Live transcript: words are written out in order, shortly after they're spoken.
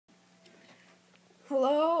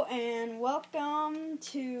Hello and welcome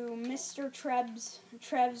to Mr.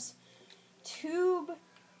 Trev's Tube,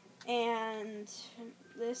 and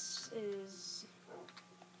this is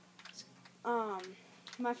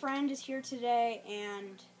my friend is here today,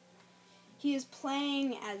 and he is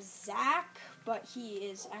playing as Zach, but he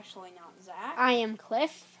is actually not Zach. I am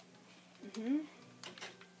Cliff.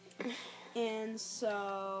 And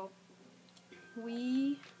so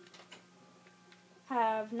we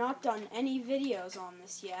have not done any videos on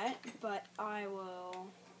this yet, but I will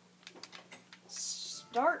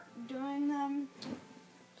start doing them.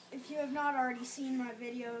 If you have not already seen my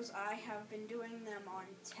videos, I have been doing them on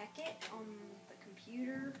Tekkit on the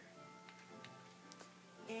computer.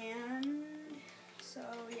 And so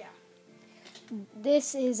yeah.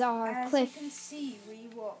 This is our Cliff. As you can see, we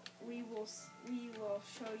will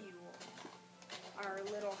show you our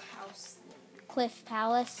little house. Cliff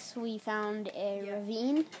Palace. We found a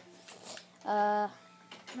ravine. Not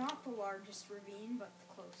the largest ravine, but the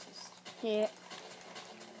closest. Yeah.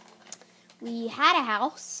 We had a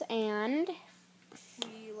house, and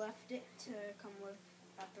we left it to come live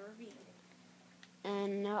at the ravine.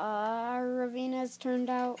 And our ravine has turned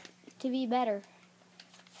out to be better.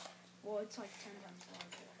 Well, it's like 10 times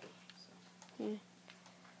larger. So. Yeah.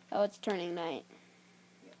 Oh, it's turning night.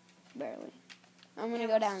 Yep. Barely. I'm gonna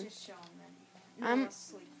go down. Just show them then. Let's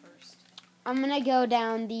sleep first. I'm gonna go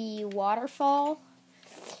down the waterfall.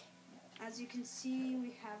 As you can see,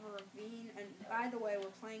 we have a ravine, and by the way, we're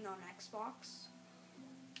playing on Xbox.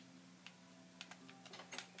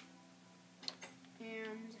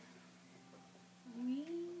 And we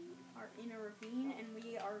are in a ravine, and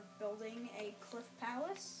we are building a cliff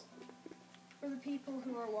palace. For the people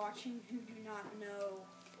who are watching who do not know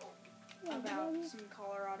about some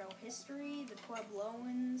Colorado history, the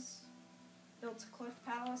Puebloans built a cliff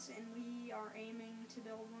palace, and we are aiming to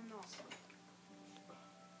build one also.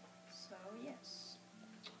 So yes,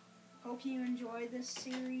 hope you enjoy this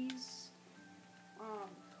series.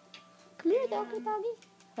 Come here, doggy.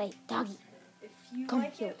 Wait, doggy. If you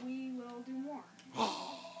like it, we will do more.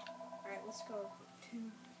 Alright, let's go.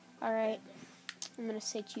 Alright, I'm gonna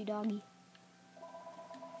say to you, doggy.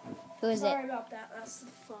 Who is it? Sorry about that, that's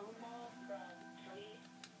the phone.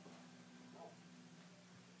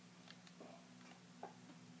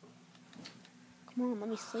 Come on, let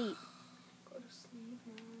me sleep. Go to sleep,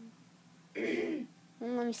 man.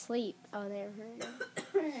 Let me sleep. Oh, there.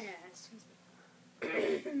 Excuse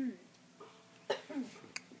me.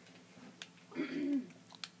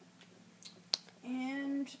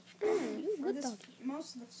 And for this,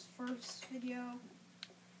 most of this first video,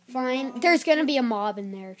 fine. There's gonna be a mob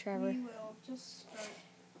in there, Trevor. We will just start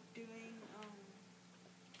doing.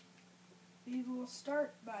 We will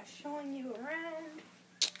start by showing you around.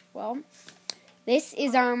 Well, this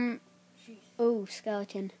is oh,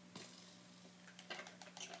 skeleton.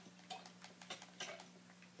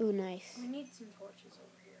 Ooh, nice. We need some torches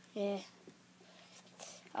over here.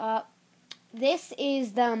 Yeah. This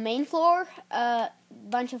is the main floor.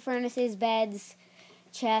 Bunch of furnaces, beds,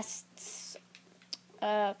 chests,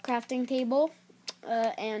 crafting table,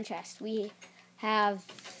 and chest. We have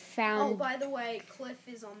found. Oh, by the way, Cliff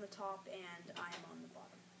is on the top and I'm on the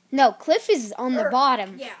bottom. No, Cliff is on the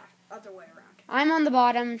bottom. Yeah, other way around. I'm on the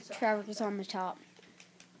bottom. Trevor's on the top.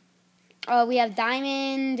 We have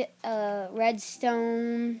diamond,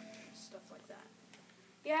 redstone. Stuff like that.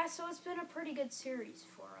 Yeah, so it's been a pretty good series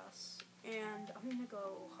for us. And I'm going to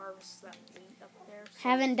go harvest that wheat up there. So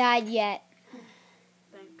Haven't died yet.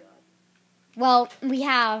 Thank God. Well, we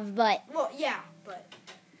have, but... Well, yeah, but...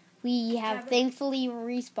 We have thankfully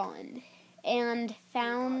respawned. And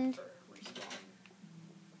found...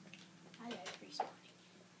 I like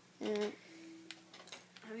respawning.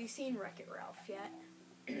 Have you seen Wreck-It Ralph yet?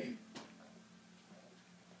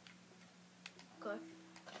 Cliff?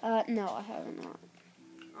 No, I haven't not.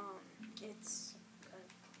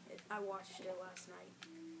 I watched it last night.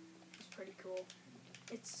 It's pretty cool.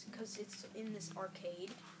 It's because it's in this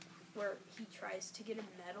arcade where he tries to get a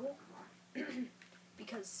medal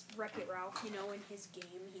because Wreck-It Ralph, you know, in his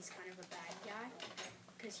game, he's kind of a bad guy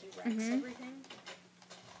because he wrecks everything.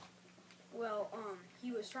 Well,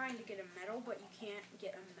 he was trying to get a medal, but you can't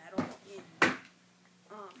get a medal in,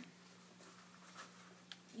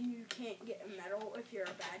 you can't get a medal if you're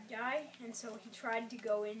a bad guy, and so he tried to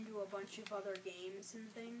go into a bunch of other games and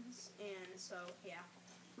things, and so, yeah.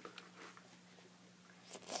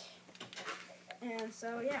 And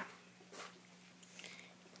so, yeah.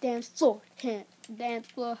 Dance floor,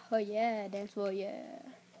 oh yeah, dance floor, yeah.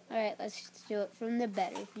 Alright, let's do it from the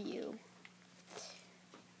better view.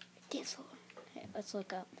 Dance floor. Okay, let's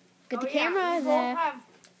look up. Get the camera we there. won't have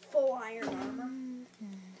full iron armor.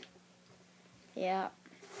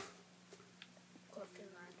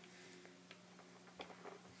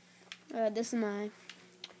 god, this is my...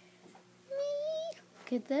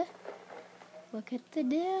 Look at the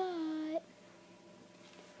dot.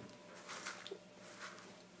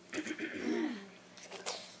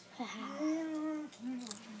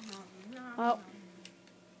 Oh.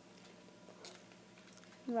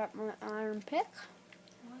 Got my iron pick.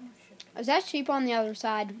 Is that sheep on the other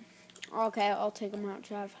side? Okay, I'll take them out,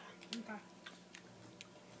 Trev. Okay.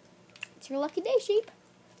 It's your lucky day, sheep.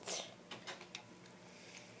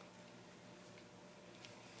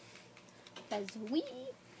 Because we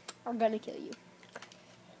are gonna kill you.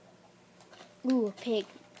 Ooh, a pig.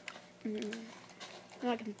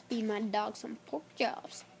 I can feed my dog some pork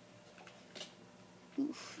chops.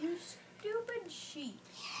 Oof. You stupid sheep.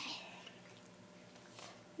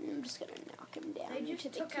 I'm just gonna knock him down They into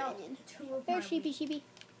just the took out canyon. 2 of There, my sheepy, wheat. sheepy.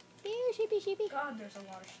 There, sheepy, sheepy. God, there's a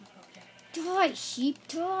lot of sheep out there. Die, sheep,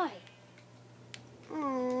 die.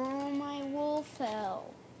 Oh, my wool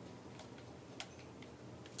fell.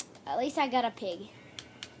 At least I got a pig.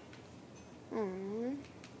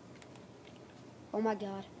 Oh my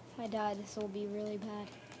god. If I die, this will be really bad.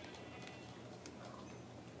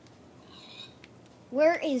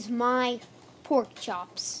 Where is my pork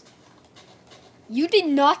chops? You did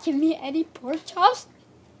not give me any pork chops?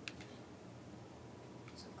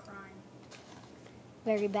 It's a crime.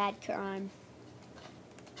 Very bad crime.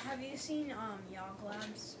 Have you seen Yog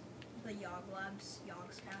Labs? The Yog Labs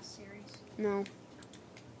Yogscast series? No.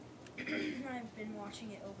 I've been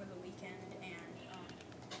watching it over the weekend, and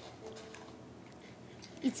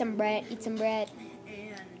Eat some bread, eat some bread.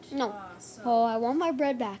 No. So Oh, I want my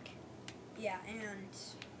bread back. yeah, and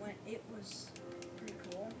when it was pretty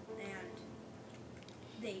cool, and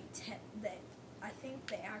I think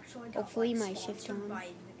they actually got Hopefully my shift's sponsored on. by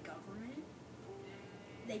the government.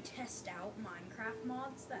 They test out Minecraft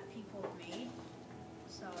mods that people have made.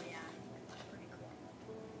 So yeah, pretty cool.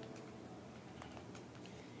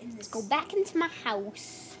 Let's go back into my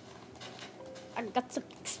house. I got some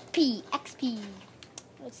XP.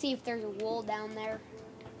 Let's see if there's a wool down there.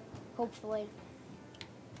 Hopefully.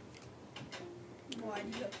 Why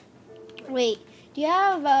do you? Wait, do you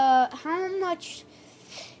have, how much,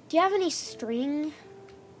 do you have any string?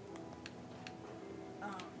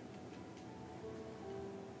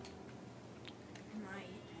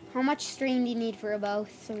 How much string do you need for a bow?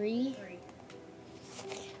 3? 3.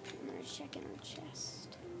 I'm gonna check in our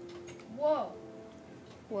chest. Whoa.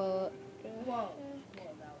 Whoa. Whoa,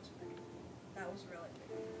 that was big. That was really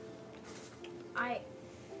big. I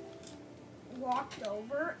walked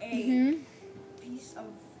over a piece of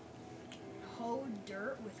hoed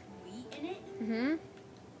dirt with wheat in it,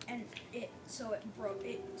 and it broke.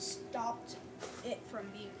 It stopped it from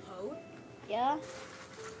being hoed, Yeah?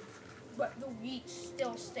 but the wheat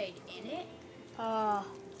still stayed in it,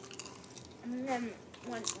 and then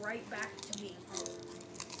went right back to being hoed.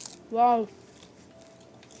 Wow.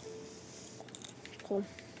 Cool.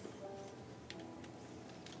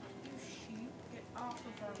 You sheep, get off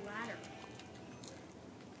of our ladder.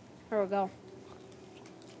 There we go.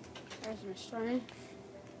 There's my string.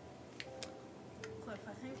 Cliff,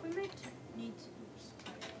 I think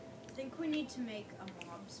we need to make a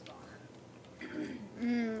mob spawner.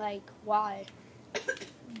 Like, why?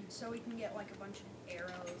 So we can get like a bunch of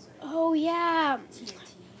arrows and Oh, yeah.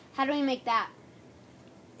 TNT. How do we make that?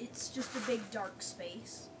 It's just a big dark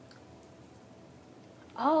space.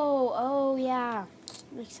 Oh, yeah.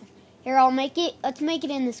 Makes sense. Here, I'll make it. Let's make it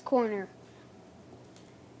in this corner.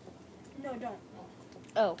 No, don't.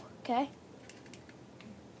 Oh, okay.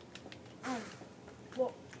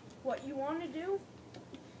 Well, what you want to do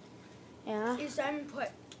Yeah. is then put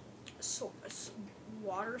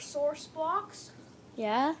water source blocks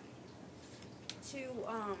Yeah. to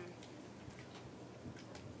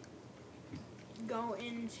go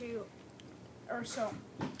into, or so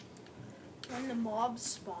when the mobs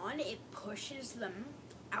spawn, it pushes them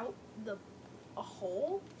out a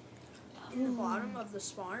hole in the bottom of the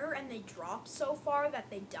spawner, and they drop so far that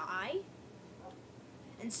they die.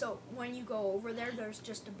 And so when you go over there, there's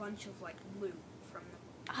just a bunch of like loot from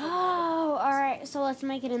the. Oh, all right. So let's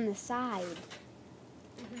make it in the side.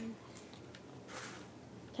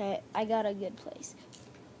 Okay, I got a good place.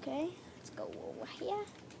 Okay, let's go over here.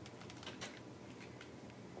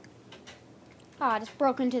 Oh, I just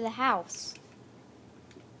broke into the house.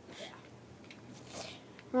 Yeah.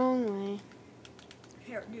 Wrong way.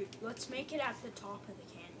 Here, dude, let's make it at the top of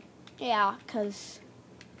the canyon. Yeah, because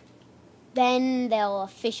then they'll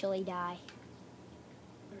officially die.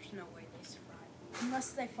 There's no way they survive.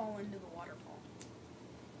 Unless they fall into the waterfall.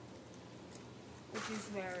 Which is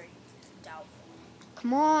very doubtful.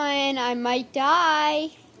 Come on, I might die.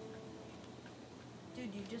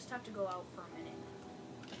 Dude, you just have to go out for a minute.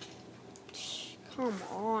 Come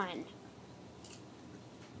on.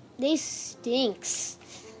 This stinks.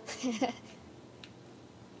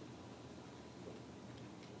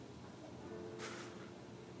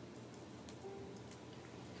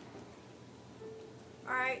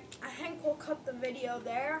 Alright, I think we'll cut the video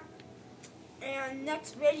there. And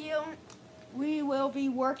next video, we will be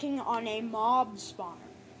working on a mob spawner.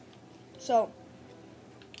 So,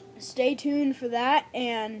 stay tuned for that,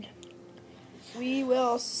 and we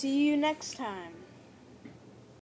will see you next time.